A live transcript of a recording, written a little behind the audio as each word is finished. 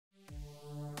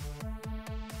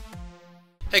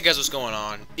Hey guys, what's going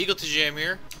on? Eagle2Jam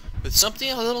here, with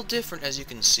something a little different. As you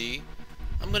can see,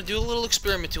 I'm gonna do a little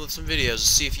experimenting with some videos to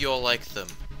see if you all like them.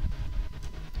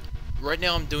 Right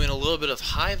now I'm doing a little bit of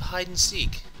Hive hide and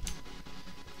seek,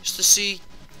 just to see.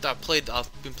 I've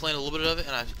been playing a little bit of it,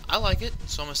 and I like it,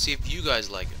 so I'm gonna see if you guys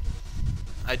like it.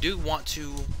 I do want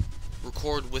to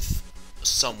record with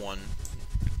someone.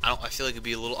 I feel like it'd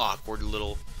be a little awkward, a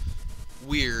little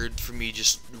weird for me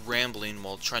just rambling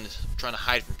while trying to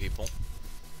hide from people.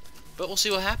 But we'll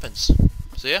see what happens.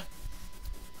 So yeah,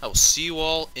 I will see you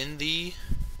all in the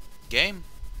game.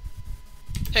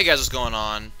 Hey guys, what's going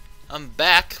on? I'm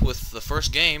back with the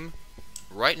first game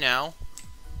right now.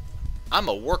 I'm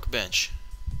a workbench.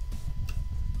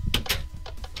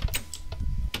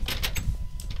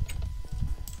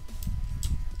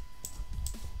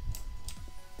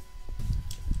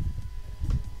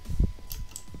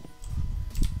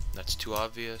 That's too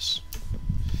obvious.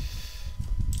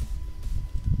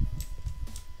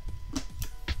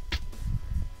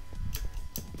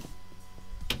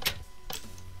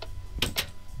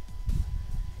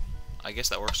 I guess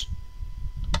that works.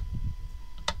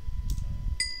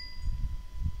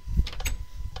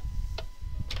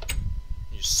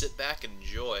 You just sit back and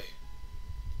enjoy.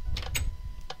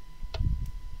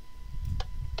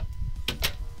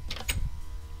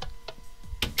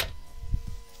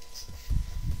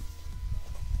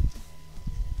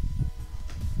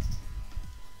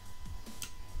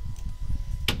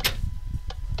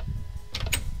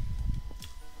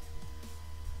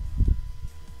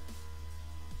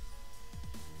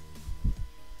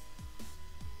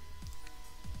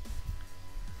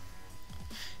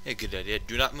 Hey, good idea.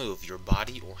 Do not move your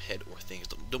body or head or things.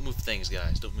 Don't move things,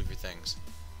 guys. Don't move your things.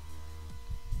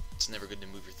 It's never good to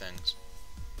move your things.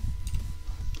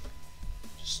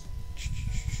 Just...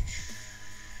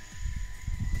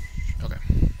 Okay.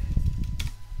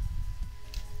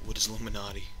 What is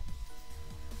Illuminati?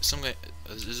 Some guy...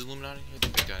 Is it Illuminati? I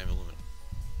think they got him Illuminati.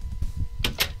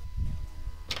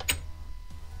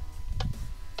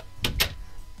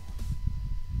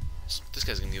 This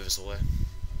guy's gonna give us away.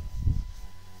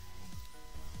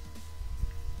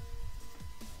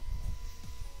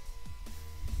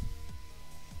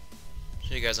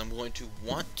 Hey guys, I'm going to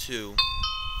want to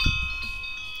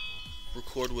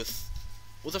record with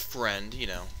a friend, you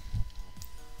know.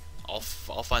 I'll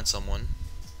find someone.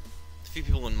 A few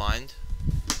people in mind.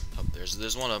 Oh,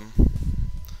 there's one of them.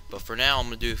 But for now, I'm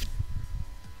gonna do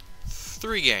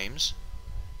 3 games.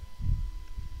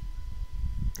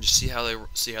 Just see how they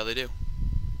do.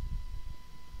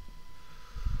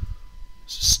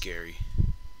 This is scary.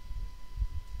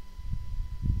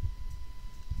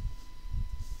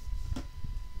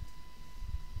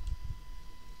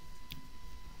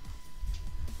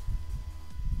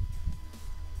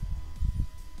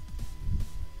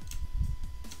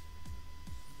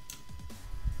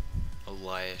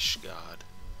 Eliash God.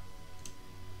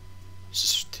 This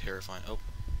is terrifying. Oh.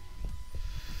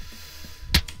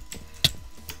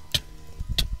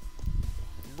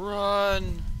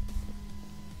 Run!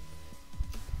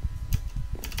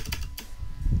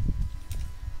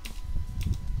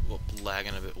 Whoop,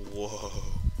 lagging a bit. Whoa.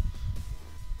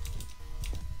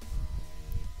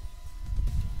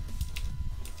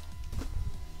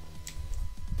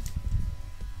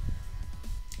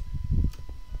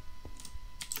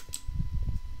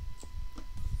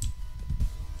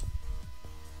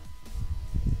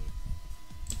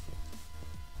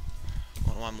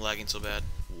 Why I'm lagging so bad?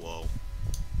 Whoa.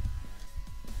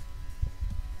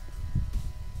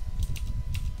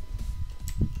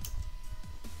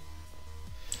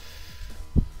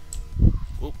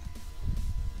 Whoop.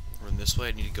 Run this way.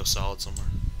 I need to go solid somewhere.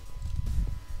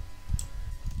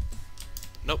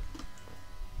 Nope.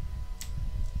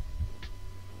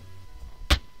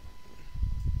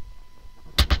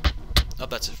 Oh,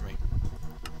 that's it for me.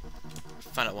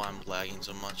 Find out why I'm lagging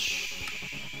so much.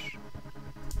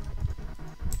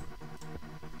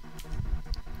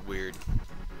 Weird.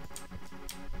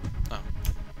 Oh.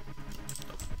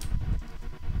 Nope.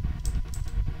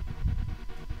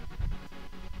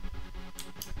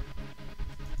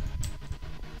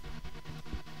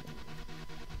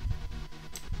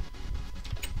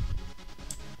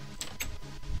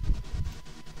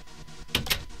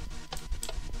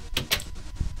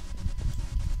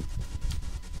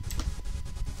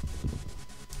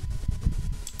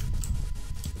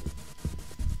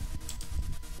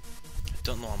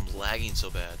 Don't know I'm lagging so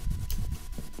bad.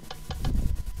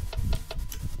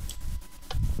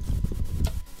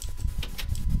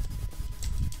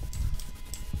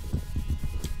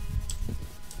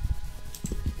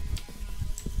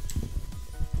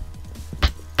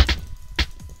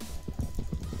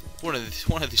 One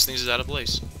of these things is out of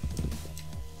place.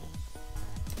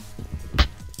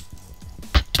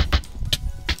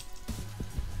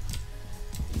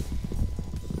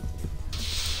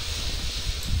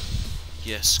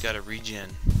 Yes, gotta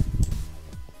regen.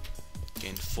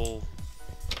 Gain full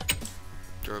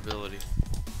durability.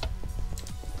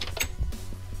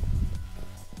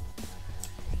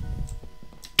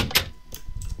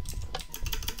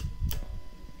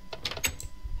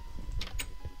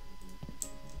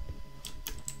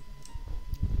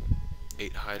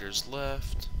 Eight hiders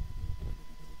left.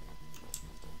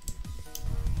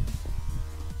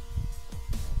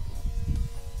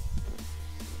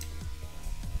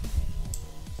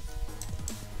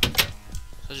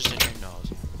 So just entering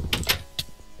nose.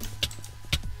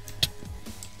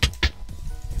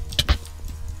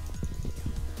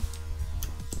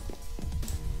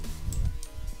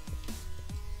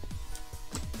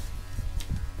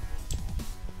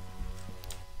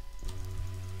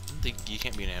 I think you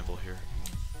can't be an anvil here.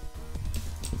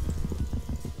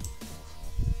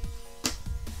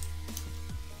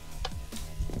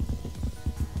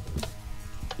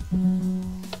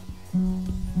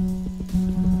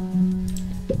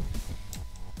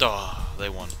 Oh, they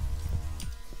won.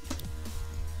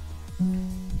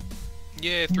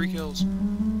 Yeah, 3 kills.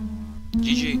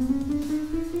 GG.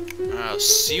 I'll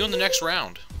see you in the next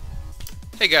round.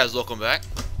 Hey guys, welcome back.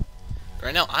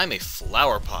 Right now, I'm a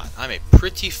flower pot. I'm a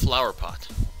pretty flower pot.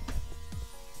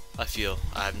 I feel.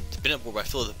 I haven't been up where I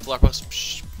feel the flower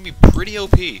pots can be pretty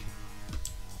OP. To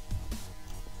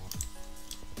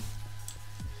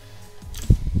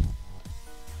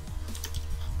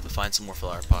find some more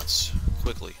flower pots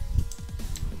quickly.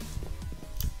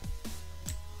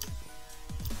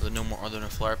 Are there no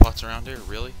flower pots around here?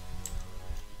 Really?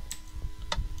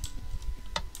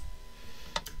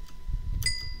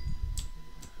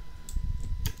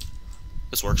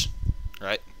 This works,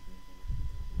 right?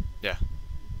 Yeah.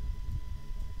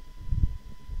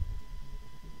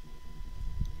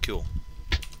 Cool.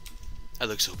 That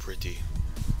looks so pretty.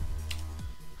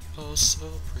 Oh, so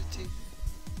pretty.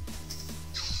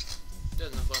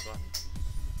 There's no flower pot.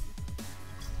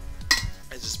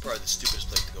 This is probably the stupidest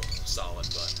place to go solid,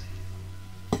 but.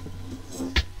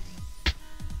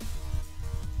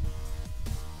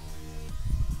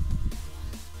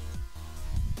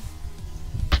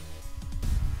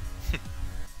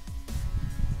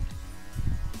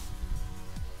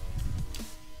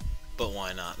 But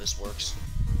why not? This works.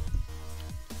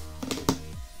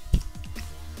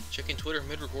 Checking Twitter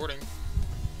mid-recording.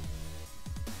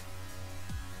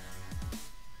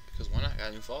 Because why not? Got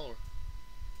a new follower.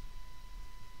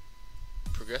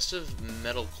 Progressive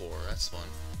metalcore, that's fun.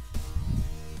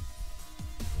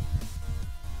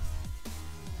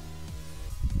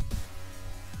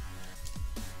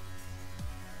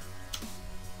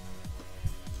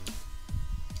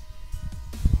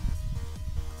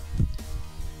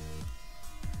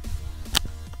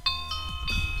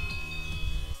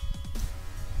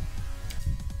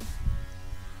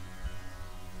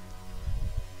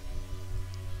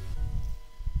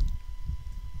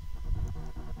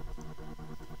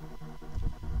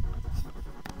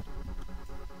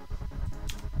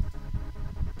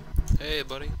 Hey,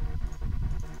 buddy.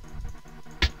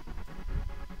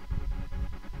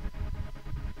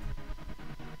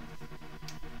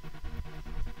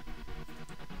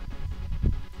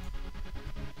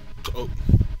 Oh.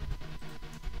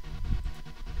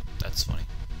 That's funny.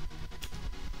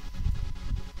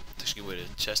 That's a good way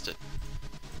to test it.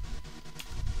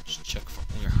 Just check for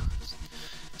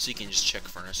so you can just check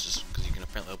furnaces because you can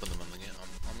apparently open them on the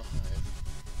hive.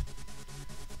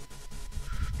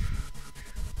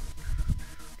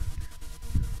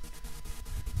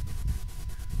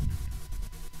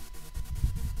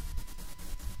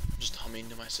 Just humming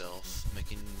to myself,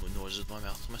 making noises with my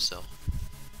mouth to myself.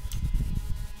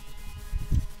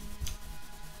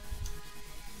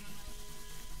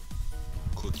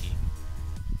 Cookie.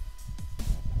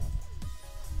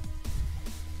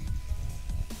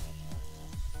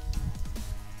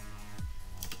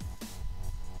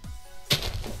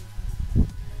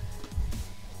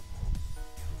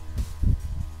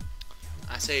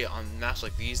 I say on maps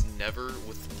like these, never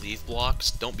with leaf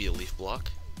blocks. Don't be a leaf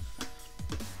block.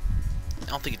 I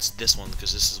don't think it's this one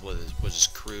because this is what is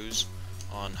cruise.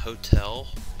 On hotel,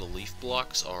 the leaf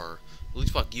blocks are the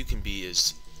leaf block you can be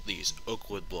is these oak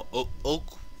leaf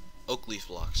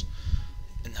blocks.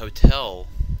 In hotel,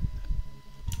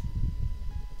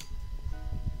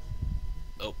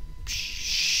 oh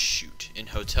shoot! In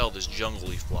hotel, there's jungle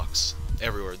leaf blocks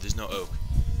everywhere. There's no oak.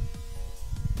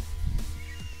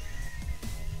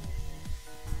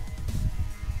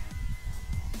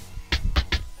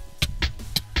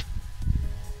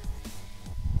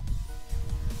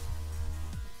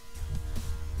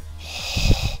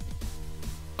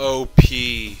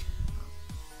 OP.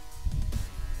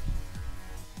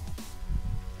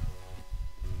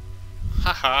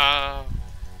 Haha.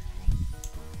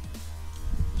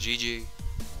 GG.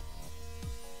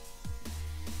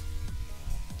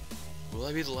 Will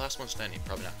I be the last one standing?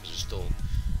 Probably not, because there's still...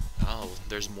 Oh,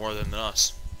 there's more than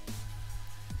us.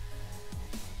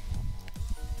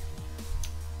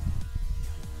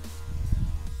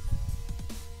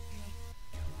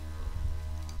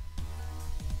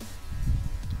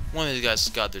 One of these guys,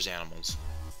 God, there's animals.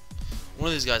 One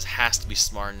of these guys has to be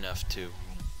smart enough to...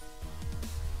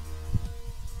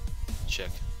 Check.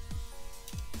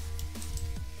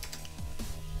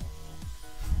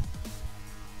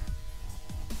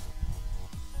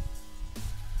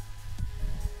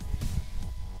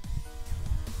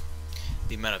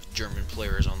 The amount of German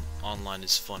players online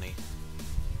is funny.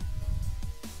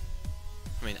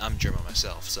 I mean, I'm German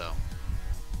myself, so...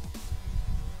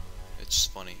 It's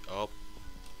funny. Oh.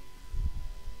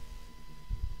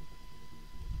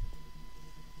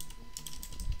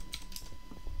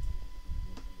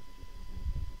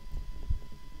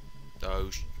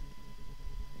 Oh,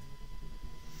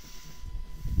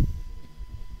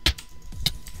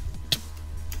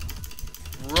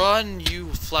 run, you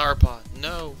flower pot.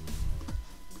 No.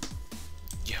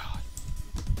 God.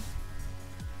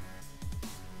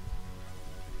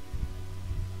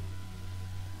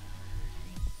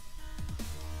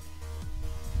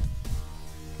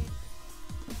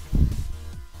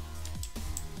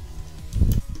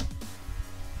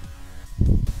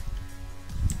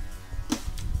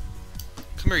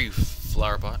 Come here, you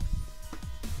flower pot.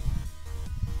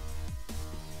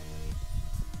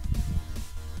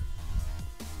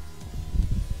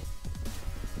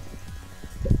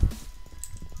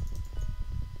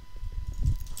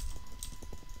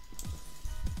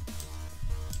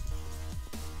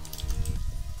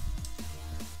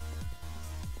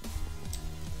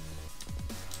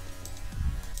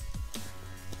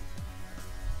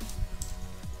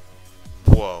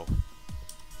 Whoa.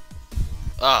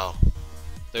 Oh.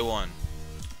 They won.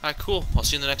 Alright, cool. I'll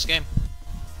see you in the next game.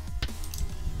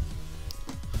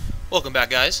 Welcome back,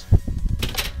 guys.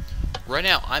 Right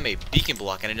now, I'm a beacon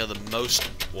block, and I know the most,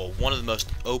 well, one of the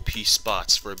most OP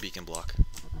spots for a beacon block.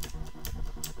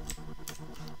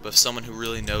 But if someone who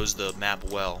really knows the map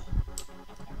well.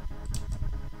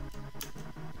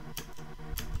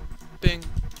 Bing.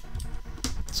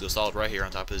 Let's go solid right here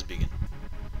on top of this beacon.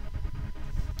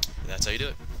 And that's how you do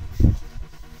it.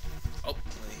 Oh,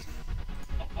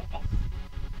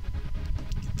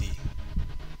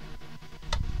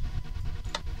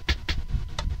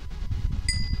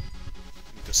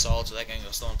 go solid so that guy can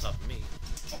go solid on top of me.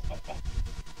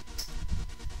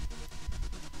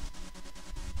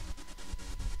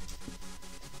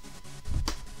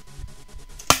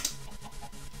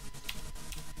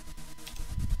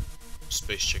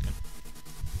 Space chicken.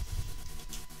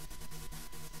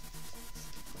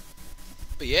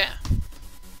 But yeah.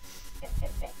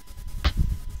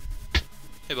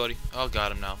 Hey buddy. Oh,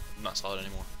 got him now. I'm not solid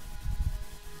anymore.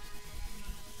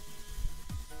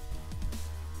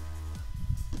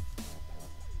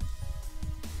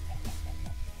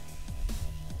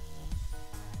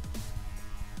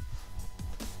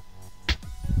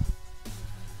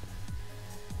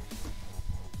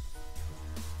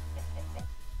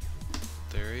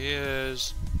 There he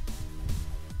is.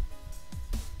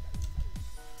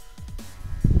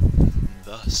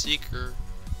 The Seeker.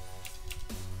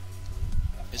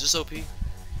 Is this OP?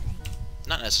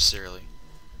 Not necessarily.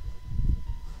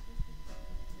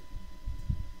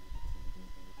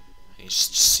 You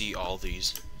just see all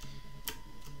these.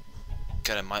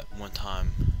 Gotta might one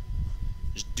time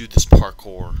just do this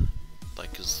parkour,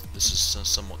 like, cause this is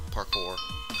somewhat parkour.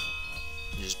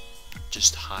 And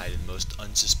just hide in the most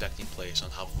unsuspecting place on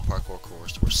top of a parkour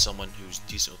course, where someone who's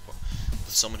decent with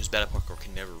someone who's bad at parkour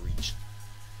can never reach.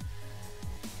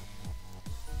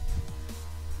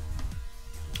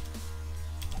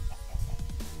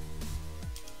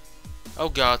 Oh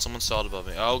god, someone saw it above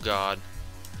me. Oh god.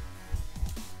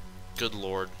 Good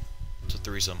lord. It's a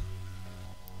threesome.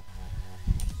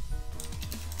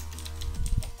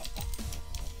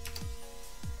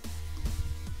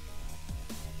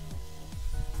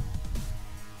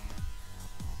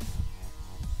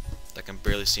 I can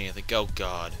barely see anything. Oh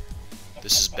god.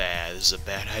 This is bad. This is a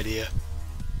bad idea.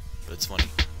 But it's funny.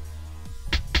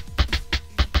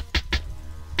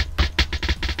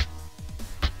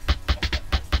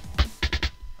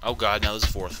 Oh god, now there's a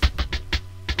fourth.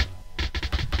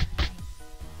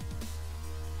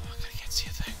 Oh god, I can't see a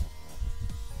thing.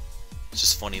 It's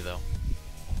just funny though.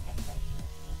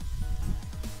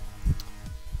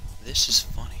 This is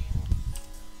funny.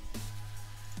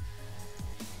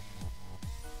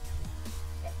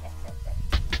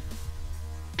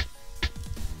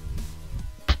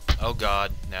 Oh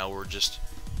god, now we're just...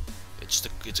 It's a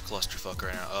clusterfuck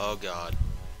right now. Oh god.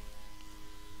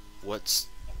 What's...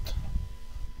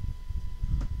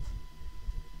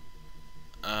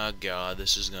 Oh god,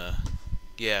 this is gonna...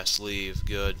 Yes, leave.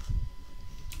 Good.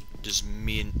 Just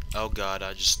me and... Oh god,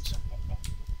 I just...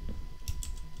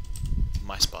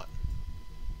 My spot.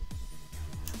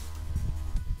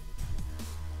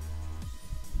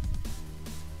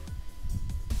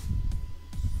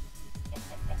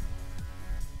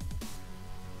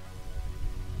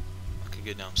 Okay,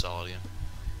 good, now I'm solid again.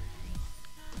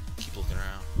 Keep looking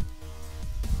around.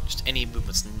 Just any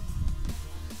movements.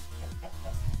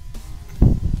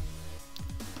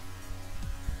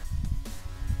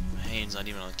 My hand's not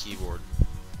even on the keyboard.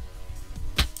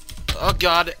 Oh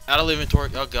god, out of inventory.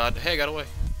 Oh god, hey, I got away.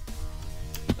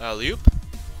 Alley-oop.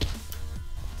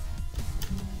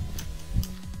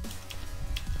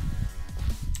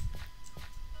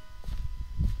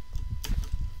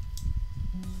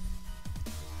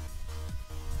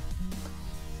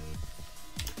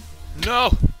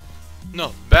 No!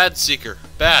 No, bad seeker.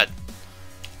 Bad.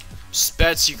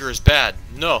 Bad seeker is bad.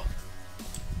 No.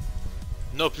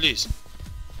 No, please.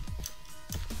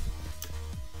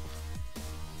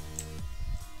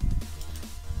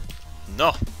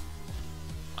 No.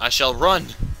 I shall run.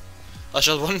 I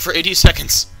shall run for 80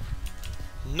 seconds.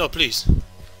 No, please.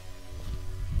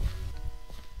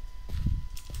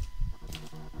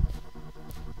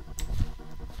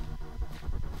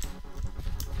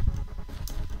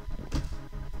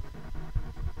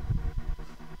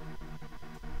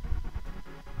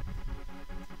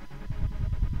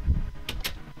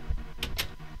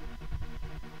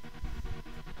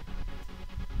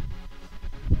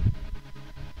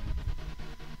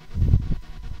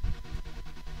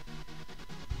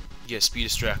 Yes, be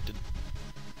distracted.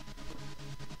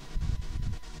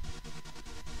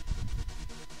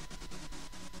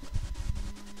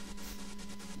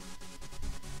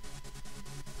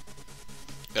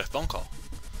 Got a phone call,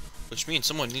 which means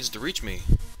someone needs to reach me.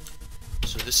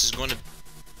 So this is going to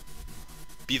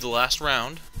be the last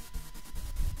round.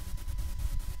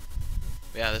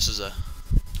 Yeah, this is a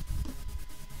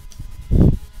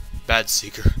bad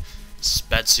seeker.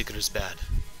 Bad seeker is bad.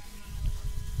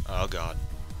 Oh god.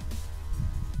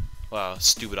 Wow,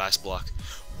 stupid ice block.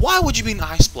 Why would you be an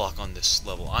ice block on this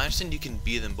level? I understand you can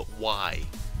be them, but why?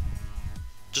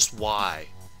 Just why?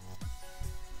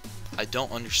 I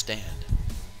don't understand.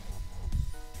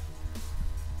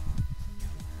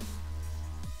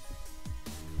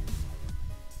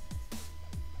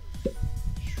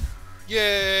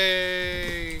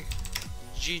 Yay!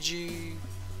 GG.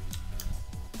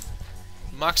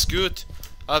 Max gut.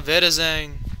 Auf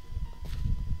Wiedersehen.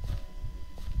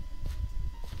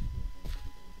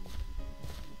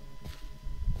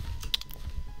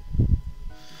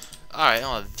 Alright, I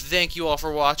want to thank you all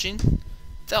for watching.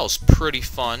 That was pretty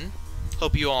fun.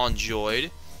 Hope you all enjoyed.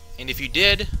 And if you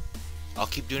did, I'll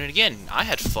keep doing it again. I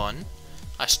had fun.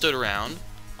 I stood around.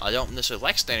 I don't necessarily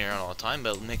like standing around all the time,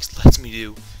 but it lets me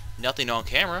do nothing on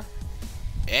camera.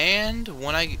 And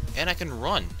I can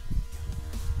run.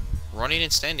 Running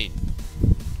and standing.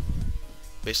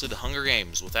 Basically the Hunger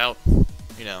Games without,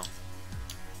 you know,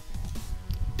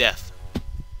 death.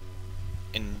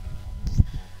 And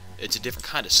it's a different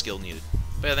kind of skill needed.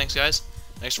 But yeah, thanks guys.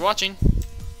 Thanks for watching.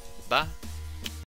 Bye.